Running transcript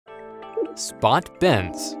Spot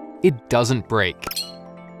bends. It doesn't break.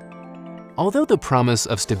 Although the promise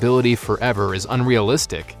of stability forever is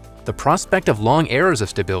unrealistic, the prospect of long eras of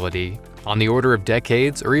stability, on the order of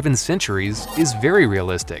decades or even centuries, is very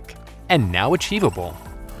realistic and now achievable.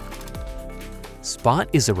 Spot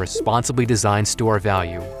is a responsibly designed store of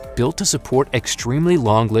value built to support extremely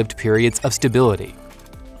long-lived periods of stability.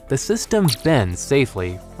 The system bends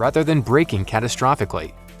safely rather than breaking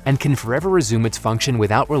catastrophically and can forever resume its function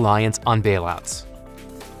without reliance on bailouts.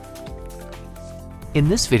 In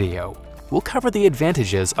this video, we'll cover the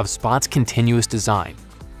advantages of Spot's continuous design.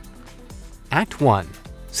 Act 1.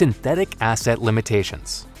 Synthetic asset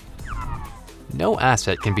limitations. No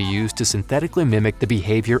asset can be used to synthetically mimic the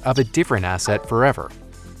behavior of a different asset forever.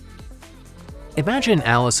 Imagine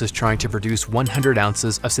Alice is trying to produce 100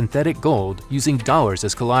 ounces of synthetic gold using dollars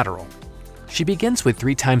as collateral. She begins with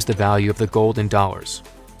 3 times the value of the gold in dollars,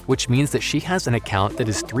 which means that she has an account that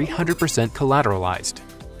is 300% collateralized.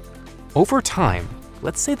 Over time,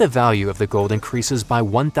 let's say the value of the gold increases by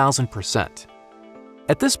 1,000%.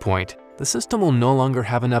 At this point, the system will no longer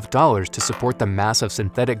have enough dollars to support the mass of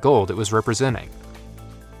synthetic gold it was representing.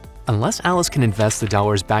 Unless Alice can invest the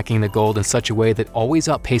dollars backing the gold in such a way that always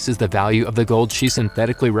outpaces the value of the gold she's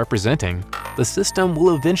synthetically representing, the system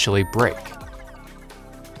will eventually break.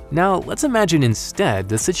 Now, let's imagine instead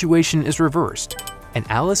the situation is reversed, and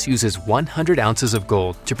Alice uses 100 ounces of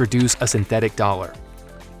gold to produce a synthetic dollar.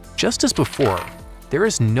 Just as before, there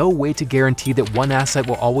is no way to guarantee that one asset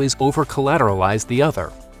will always over-collateralize the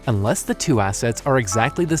other, unless the two assets are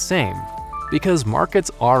exactly the same, because markets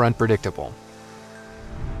are unpredictable.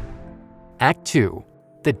 Act 2.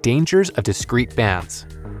 The dangers of discrete bands.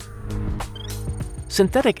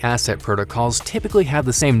 Synthetic asset protocols typically have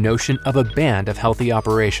the same notion of a band of healthy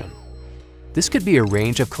operation. This could be a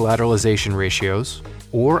range of collateralization ratios,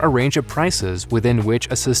 or a range of prices within which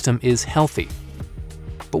a system is healthy.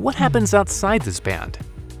 But what happens outside this band?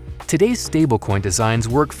 Today's stablecoin designs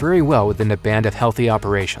work very well within a band of healthy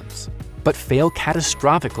operations, but fail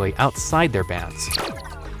catastrophically outside their bands.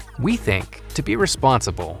 We think, to be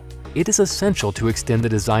responsible, it is essential to extend the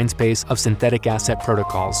design space of synthetic asset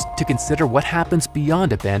protocols to consider what happens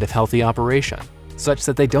beyond a band of healthy operation, such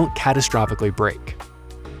that they don't catastrophically break.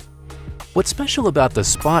 What's special about the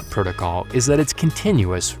Spot protocol is that it's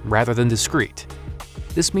continuous rather than discrete.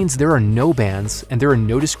 This means there are no bands and there are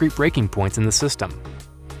no discrete breaking points in the system.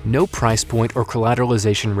 No price point or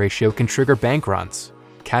collateralization ratio can trigger bank runs,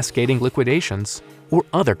 cascading liquidations, or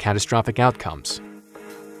other catastrophic outcomes.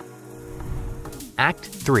 Act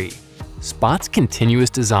 3. Spot's continuous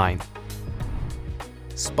design.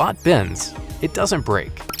 Spot bends, it doesn't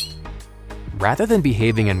break. Rather than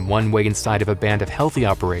behaving in one way inside of a band of healthy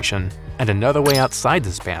operation and another way outside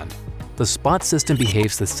this band, the Spot system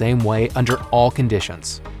behaves the same way under all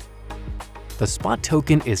conditions. The Spot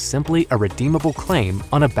token is simply a redeemable claim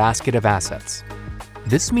on a basket of assets.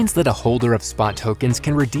 This means that a holder of Spot tokens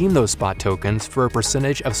can redeem those Spot tokens for a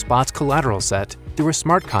percentage of Spot's collateral set through a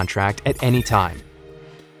smart contract at any time.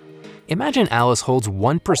 Imagine Alice holds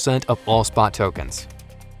 1% of all Spot tokens.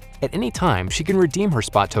 At any time, she can redeem her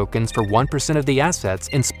Spot tokens for 1% of the assets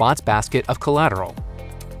in Spot's basket of collateral.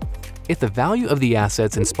 If the value of the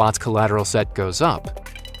assets in Spot's collateral set goes up,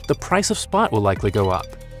 the price of Spot will likely go up,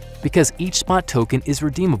 because each Spot token is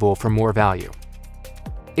redeemable for more value.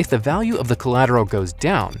 If the value of the collateral goes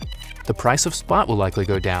down, the price of Spot will likely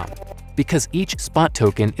go down, because each Spot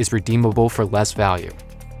token is redeemable for less value.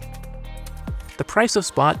 The price of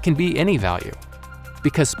Spot can be any value,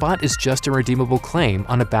 because Spot is just a redeemable claim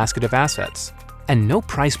on a basket of assets, and no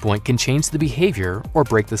price point can change the behavior or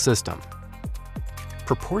break the system.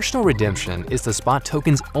 Proportional redemption is the Spot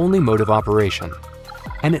token's only mode of operation,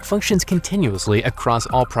 and it functions continuously across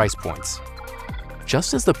all price points.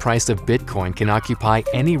 Just as the price of Bitcoin can occupy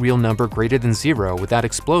any real number greater than 0 without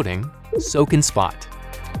exploding, so can Spot.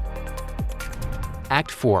 Act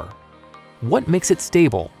 4. What makes it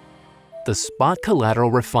stable? The Spot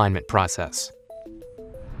collateral refinement process.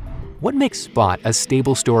 What makes Spot a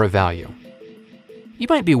stable store of value? You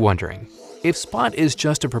might be wondering, if Spot is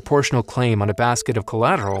just a proportional claim on a basket of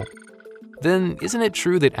collateral, then isn't it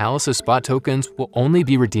true that Alice's Spot tokens will only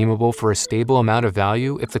be redeemable for a stable amount of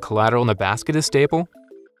value if the collateral in the basket is stable?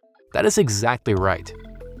 That is exactly right.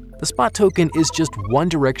 The Spot token is just one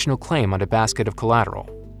directional claim on a basket of collateral.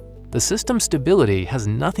 The system's stability has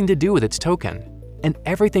nothing to do with its token, and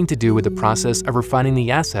everything to do with the process of refining the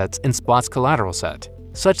assets in Spot's collateral set,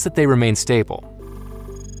 such that they remain stable.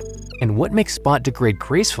 And what makes Spot degrade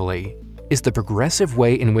gracefully is the progressive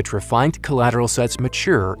way in which refined collateral sets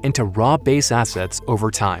mature into raw base assets over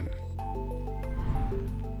time.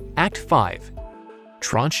 Act 5.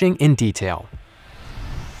 Tranching in detail.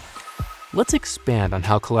 Let's expand on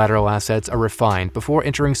how collateral assets are refined before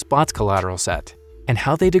entering Spot's collateral set, and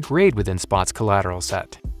how they degrade within Spot's collateral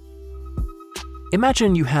set.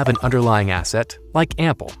 Imagine you have an underlying asset, like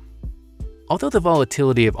Ample. Although the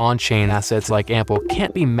volatility of on-chain assets like Ample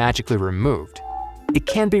can't be magically removed, it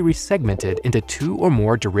can be resegmented into two or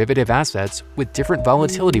more derivative assets with different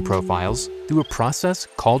volatility profiles through a process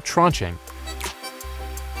called tranching.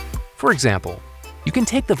 For example, you can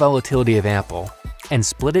take the volatility of Ample and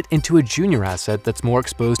split it into a junior asset that's more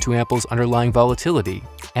exposed to Ample's underlying volatility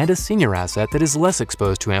and a senior asset that is less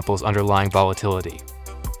exposed to Ample's underlying volatility.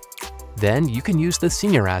 Then you can use the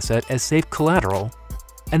senior asset as safe collateral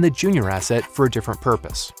and the junior asset for a different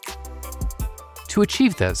purpose. To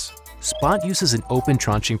achieve this, Spot uses an open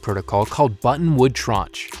tranching protocol called Buttonwood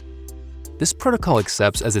Tranche. This protocol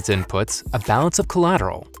accepts as its inputs a balance of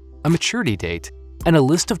collateral, a maturity date, and a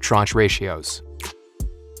list of tranche ratios.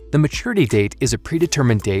 The maturity date is a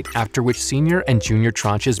predetermined date after which senior and junior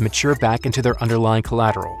tranches mature back into their underlying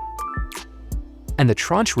collateral. And the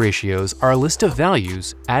tranche ratios are a list of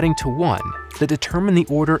values adding to 1 that determine the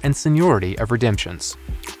order and seniority of redemptions.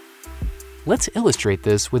 Let's illustrate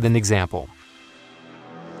this with an example.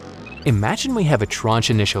 Imagine we have a tranche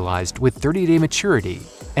initialized with 30-day maturity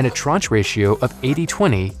and a tranche ratio of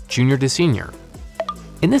 80-20 junior to senior.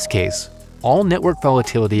 In this case, all network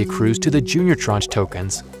volatility accrues to the junior tranche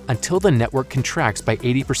tokens until the network contracts by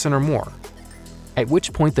 80% or more, at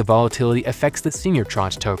which point the volatility affects the senior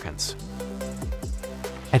tranche tokens.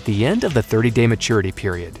 At the end of the 30-day maturity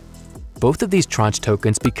period, both of these tranche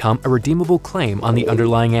tokens become a redeemable claim on the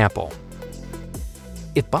underlying Ample.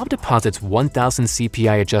 If Bob deposits 1,000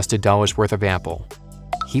 CPI-adjusted dollars worth of Ample,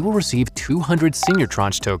 he will receive 200 senior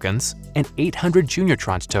tranche tokens and 800 junior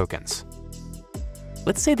tranche tokens.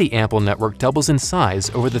 Let's say the Ample network doubles in size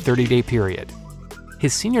over the 30-day period.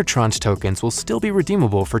 His senior tranche tokens will still be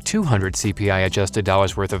redeemable for 200 CPI-adjusted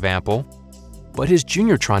dollars worth of Ample, but his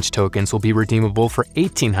junior tranche tokens will be redeemable for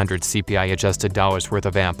 1,800 CPI-adjusted dollars worth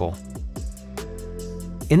of Ample.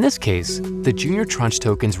 In this case, the junior tranche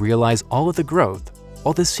tokens realize all of the growth,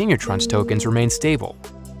 while the senior tranche tokens remain stable.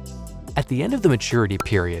 At the end of the maturity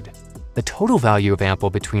period, the total value of Ample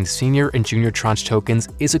between senior and junior tranche tokens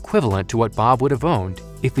is equivalent to what Bob would have owned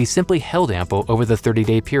if he simply held Ample over the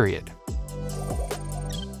 30-day period.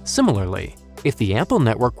 Similarly, if the Ample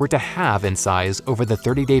network were to halve in size over the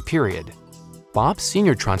 30-day period, Bob's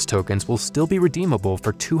senior tranche tokens will still be redeemable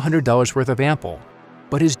for $200 worth of Ample,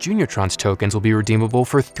 but his junior tranche tokens will be redeemable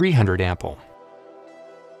for 300 Ample.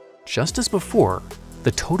 Just as before,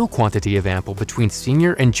 the total quantity of Ample between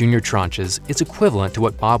senior and junior tranches is equivalent to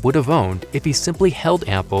what Bob would have owned if he simply held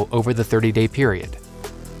Ample over the 30-day period.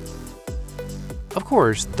 Of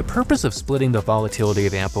course, the purpose of splitting the volatility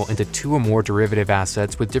of Ample into two or more derivative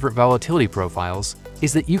assets with different volatility profiles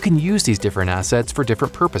is that you can use these different assets for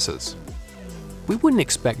different purposes. We wouldn't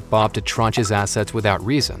expect Bob to tranche his assets without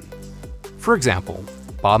reason. For example,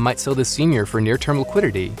 Bob might sell the senior for near-term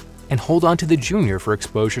liquidity and hold on to the junior for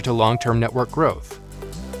exposure to long-term network growth.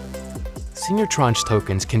 Senior tranche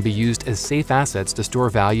tokens can be used as safe assets to store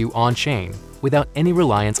value on-chain without any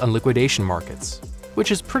reliance on liquidation markets,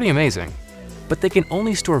 which is pretty amazing. But they can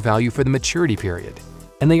only store value for the maturity period,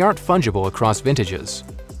 and they aren't fungible across vintages,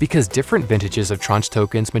 because different vintages of tranche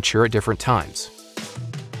tokens mature at different times.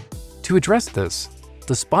 To address this,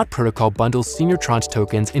 the Spot protocol bundles senior tranche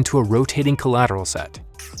tokens into a rotating collateral set.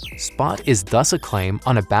 Spot is thus a claim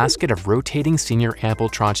on a basket of rotating senior Ample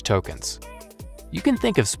tranche tokens. You can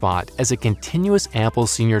think of Spot as a continuous Ample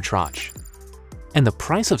senior tranche, and the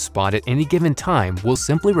price of Spot at any given time will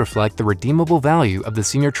simply reflect the redeemable value of the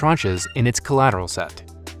senior tranches in its collateral set.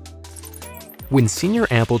 When senior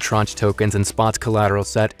Ample tranche tokens in Spot's collateral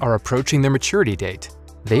set are approaching their maturity date,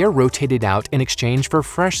 they are rotated out in exchange for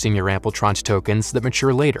fresh senior Ample tranche tokens that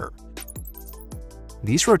mature later.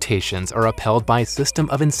 These rotations are upheld by a system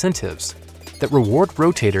of incentives that reward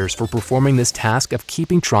rotators for performing this task of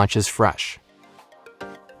keeping tranches fresh.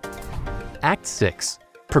 Act 6.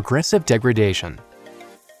 Progressive degradation.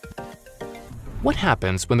 What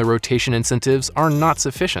happens when the rotation incentives are not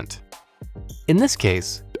sufficient? In this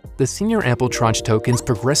case, the senior Ample tranche tokens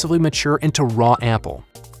progressively mature into raw Ample.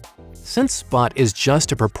 Since Spot is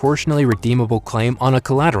just a proportionally redeemable claim on a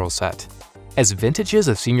collateral set, as vintages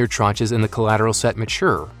of senior tranches in the collateral set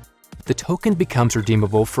mature, the token becomes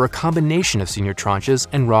redeemable for a combination of senior tranches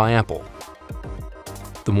and raw Ample.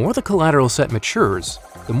 The more the collateral set matures,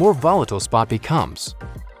 the more volatile Spot becomes.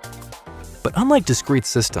 But unlike discrete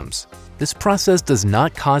systems, this process does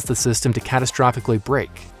not cause the system to catastrophically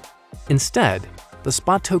break. Instead, the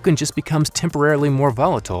spot token just becomes temporarily more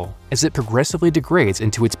volatile as it progressively degrades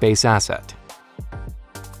into its base asset.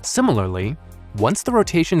 Similarly, once the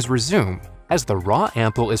rotations resume, as the raw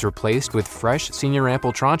Ample is replaced with fresh senior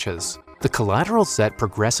Ample tranches, the collateral set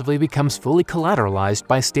progressively becomes fully collateralized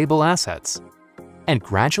by stable assets and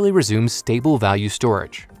gradually resumes stable value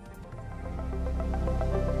storage.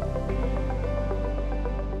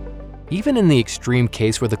 Even in the extreme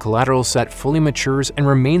case where the collateral set fully matures and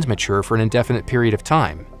remains mature for an indefinite period of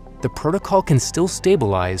time, the protocol can still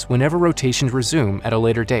stabilize whenever rotations resume at a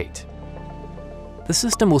later date. The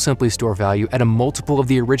system will simply store value at a multiple of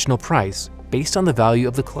the original price based on the value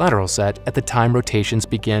of the collateral set at the time rotations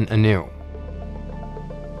begin anew.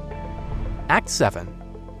 Act 7.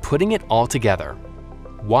 Putting it all together.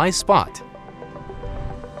 Why spot?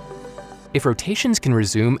 If rotations can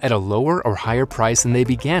resume at a lower or higher price than they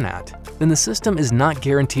began at, then the system is not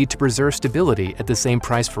guaranteed to preserve stability at the same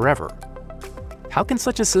price forever. How can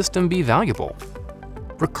such a system be valuable?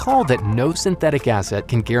 Recall that no synthetic asset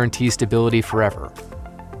can guarantee stability forever.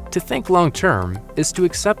 To think long-term is to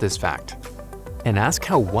accept this fact, and ask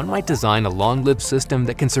how one might design a long-lived system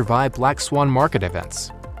that can survive Black Swan market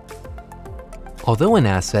events. Although an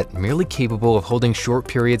asset merely capable of holding short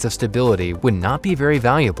periods of stability would not be very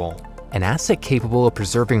valuable, an asset capable of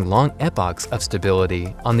preserving long epochs of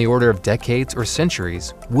stability on the order of decades or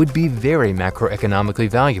centuries would be very macroeconomically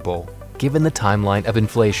valuable, given the timeline of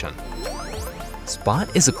inflation.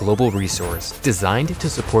 Spot is a global resource designed to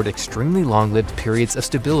support extremely long-lived periods of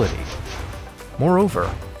stability.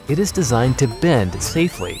 Moreover, it is designed to bend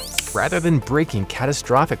safely rather than breaking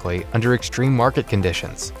catastrophically under extreme market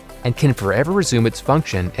conditions, and can forever resume its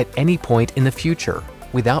function at any point in the future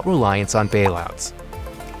without reliance on bailouts.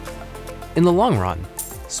 In the long run,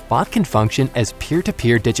 Spot can function as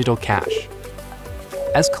peer-to-peer digital cash,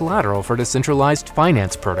 as collateral for decentralized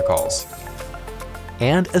finance protocols,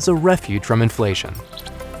 and as a refuge from inflation.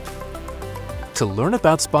 To learn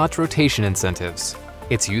about Spot's rotation incentives,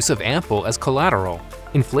 its use of Ample as collateral,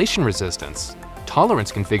 inflation resistance,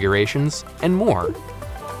 tolerance configurations, and more,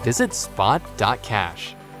 visit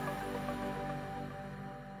spot.cash.